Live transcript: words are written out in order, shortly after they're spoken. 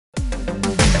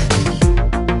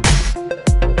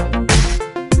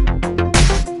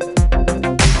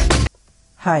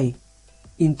Hi,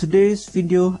 in today's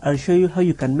video I'll show you how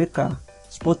you can make a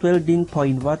spot welding power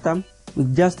inverter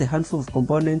with just a handful of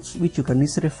components which you can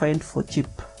easily find for cheap.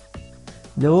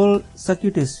 The whole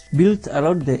circuit is built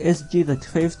around the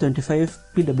SG3525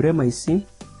 PWM IC.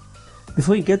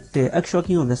 Before you get the actual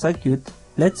working of the circuit,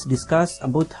 let's discuss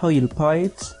about how you'll power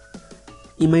it.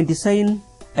 In my design,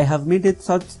 I have made it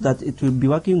such that it will be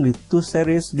working with two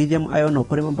series lithium-ion or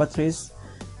polymer batteries,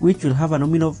 which will have a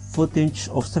nominal voltage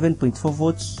of 7.4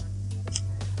 volts.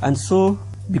 And so,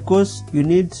 because you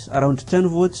need around 10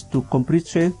 volts to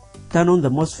completely turn on the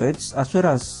MOSFETs as well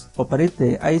as operate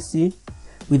the IC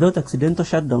without accidental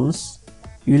shutdowns,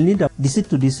 you'll need a DC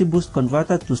to DC boost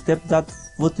converter to step that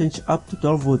voltage up to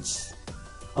 12 volts.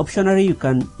 Optionally, you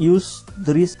can use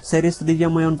 3 series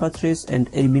lithium-ion batteries and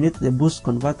eliminate the boost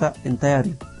converter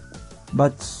entirely.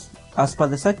 But as per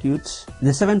the circuit,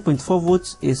 the 7.4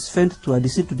 volts is fed to a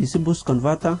DC to DC boost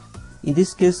converter. In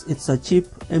this case, it's a cheap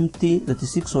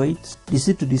MT3608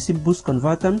 DC to DC boost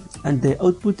converter, and the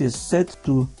output is set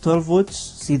to 12 volts.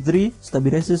 C3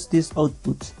 stabilizes this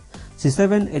output.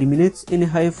 C7 eliminates any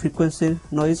high frequency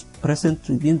noise present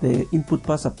within the input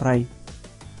power supply.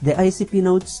 The IC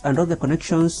pinouts and all the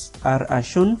connections are as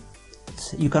shown.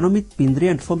 You can omit pin 3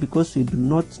 and 4 because we do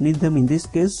not need them in this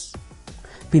case.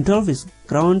 Pin 12 is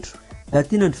ground.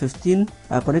 13 and 15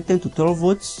 are connected to 12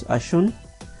 volts as shown.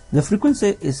 The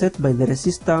frequency is set by the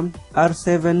resistor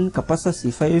R7, capacitor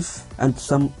C5, and to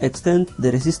some extent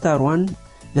the resistor R1.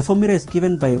 The formula is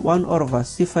given by 1 over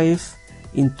C5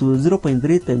 into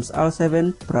 0.3 times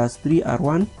R7 plus 3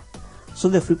 R1. So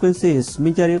the frequency is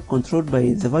majorly controlled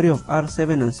by the value of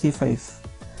R7 and C5.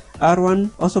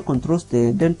 R1 also controls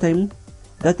the den time,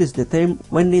 that is the time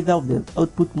when neither of the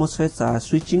output MOSFETs are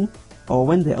switching, or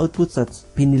when the outputs at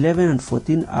pin 11 and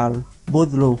 14 are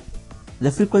both low.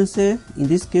 The frequency in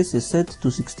this case is set to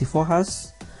 64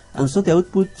 Hz, and so the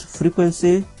output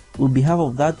frequency will be half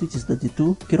of that, which is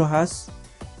 32 kHz,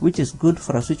 which is good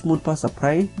for a switch mode power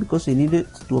supply because we need it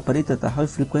to operate at a high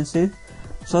frequency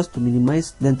so as to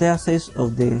minimize the entire size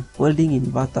of the welding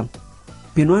inverter.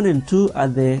 Pin 1 and 2 are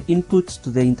the inputs to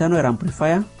the internal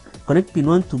amplifier. Connect pin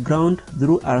 1 to ground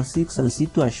through R6 and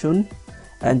C2 as shown,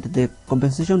 and the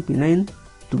compensation pin 9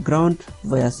 to ground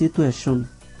via C2 as shown.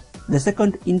 The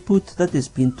second input, that is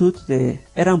pin 2 to the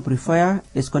air amplifier,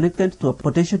 is connected to a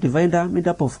potential divider made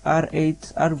up of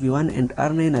R8, RV1 and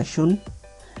R9 as shown.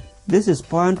 This is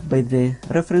powered by the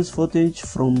reference voltage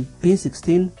from pin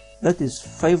 16, that is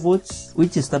 5 volts,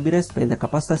 which is stabilized by the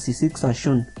capacitor C6 as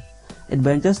shown. And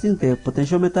by adjusting the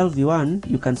potentiometer V1,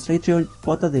 you can slightly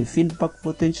alter the feedback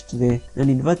voltage to the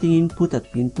non-inverting input at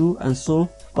pin 2, and so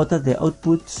alter the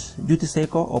output duty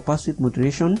cycle or pass width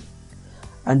modulation.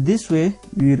 And this way,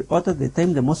 you will alter the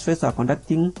time the MOSFETs are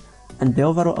conducting and the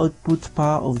overall output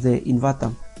power of the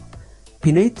inverter.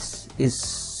 Pin 8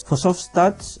 is for soft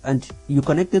start, and you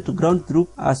connect it to ground through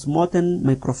a small 10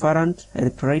 microfarad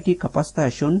electrolytic capacitor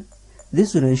as shown.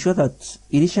 This will ensure that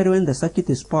initially when the circuit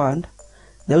is powered,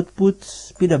 the output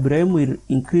PWM will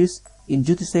increase in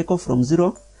duty cycle from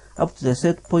 0 up to the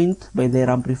set point by the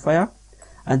amplifier,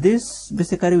 and this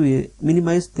basically will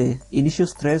minimize the initial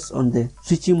stress on the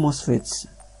switching MOSFETs.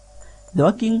 The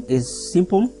working is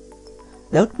simple.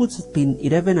 The outputs at pin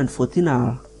 11 and 14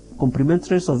 are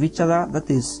complementary of each other, that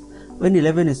is, when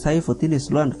 11 is high, 14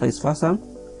 is low, and vice versa.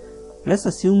 Let's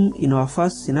assume in our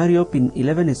first scenario pin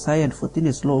 11 is high and 14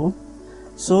 is low,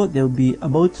 so there will be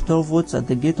about 12 volts at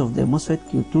the gate of the MOSFET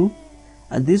Q2,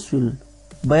 and this will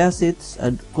bias it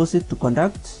and cause it to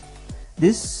conduct.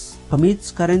 This permits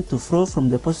current to flow from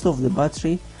the positive of the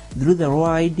battery through the raw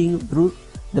winding through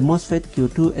the MOSFET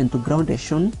Q2 and to ground as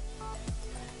shown.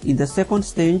 In the second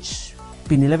stage,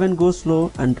 pin 11 goes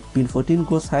low and pin 14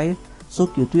 goes high, so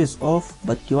Q2 is off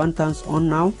but Q1 turns on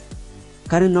now.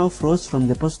 Current now flows from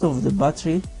the positive of the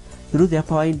battery through the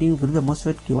upper winding through the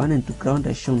MOSFET Q1 and to ground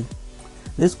as shown.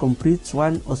 This completes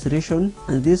one oscillation,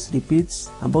 and this repeats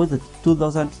about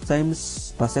 2000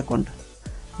 times per second.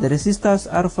 The resistors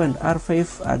R4 and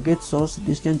R5 are gate source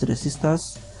discharge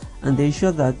resistors, and they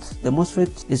ensure that the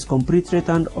MOSFET is completely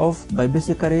turned off by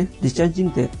basically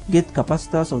discharging the gate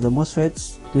capacitors of the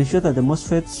MOSFETs to ensure that the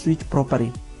MOSFETs switch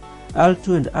properly.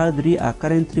 R2 and R3 are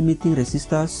current limiting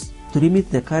resistors to limit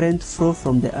the current flow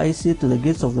from the IC to the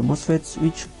gates of the MOSFETs,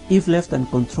 which, if left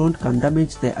uncontrolled, can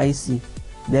damage the IC.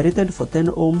 They are rated for 10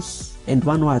 ohms and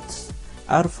 1 watt.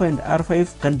 R4 and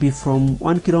R5 can be from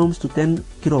 1 kΩ to 10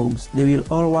 kΩ. They will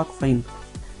all work fine.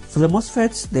 For the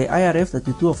MOSFETs, the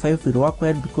IRF3205 will work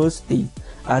well because they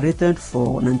are rated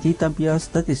for 98 amperes,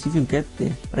 that is if you get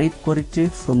the right quality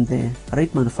from the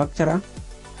right manufacturer.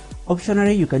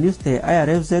 Optionally, you can use the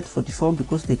IRF Z44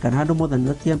 because they can handle more than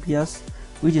 30 amperes,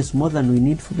 which is more than we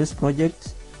need for this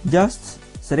project. Just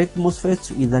select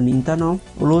MOSFETs with an internal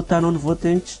low turn-on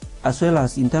voltage as well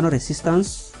as internal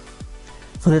resistance.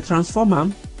 For the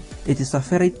transformer, it is a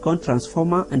ferrite cone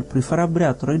transformer and preferably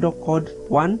a toroidal cord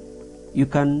one. You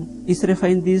can easily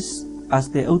find this as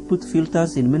the output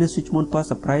filters in many switch mode power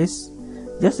supplies.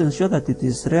 Just ensure that it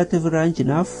is relatively large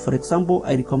enough. For example,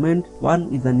 I recommend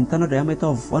one with an internal diameter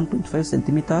of 1.5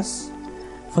 centimeters.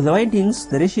 For the windings,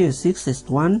 the ratio is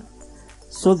 6:1,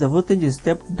 so the voltage is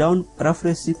stepped down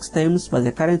roughly 6 times, but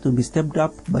the current will be stepped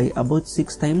up by about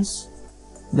 6 times.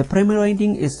 The primary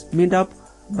winding is made up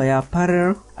by a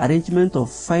parallel arrangement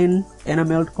of fine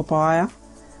enameled copper wire.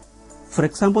 For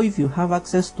example, if you have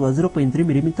access to a 0.3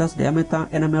 mm diameter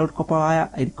enameled copper wire,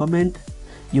 I recommend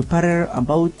you parallel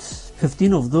about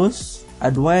 15 of those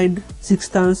and wind 6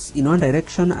 turns in one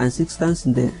direction and 6 turns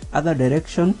in the other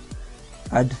direction,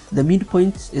 and the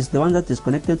midpoint is the one that is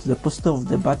connected to the positive of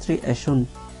the battery as shown.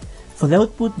 For the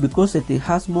output, because it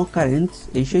has more current,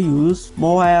 ensure you use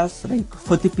more wires, like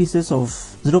 40 pieces of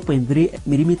 0.3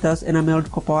 mm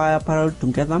enameled copper wire parallel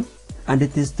together, and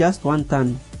it is just 1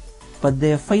 turn. But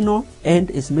the final end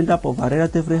is made up of a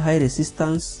relatively high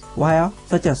resistance wire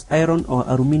such as iron or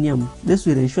aluminium. This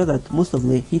will ensure that most of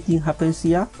the heating happens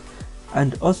here,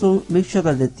 and also make sure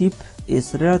that the tip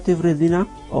is relatively thinner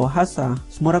or has a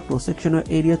smaller cross-sectional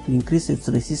area to increase its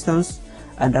resistance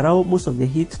and allow most of the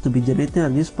heat to be generated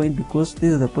at this point, because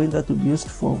this is the point that will be used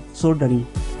for soldering.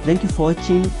 Thank you for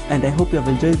watching, and I hope you have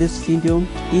enjoyed this video.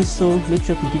 If so, make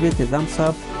sure to give it a thumbs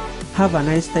up. Have a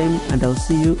nice time, and I'll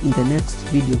see you in the next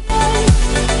video.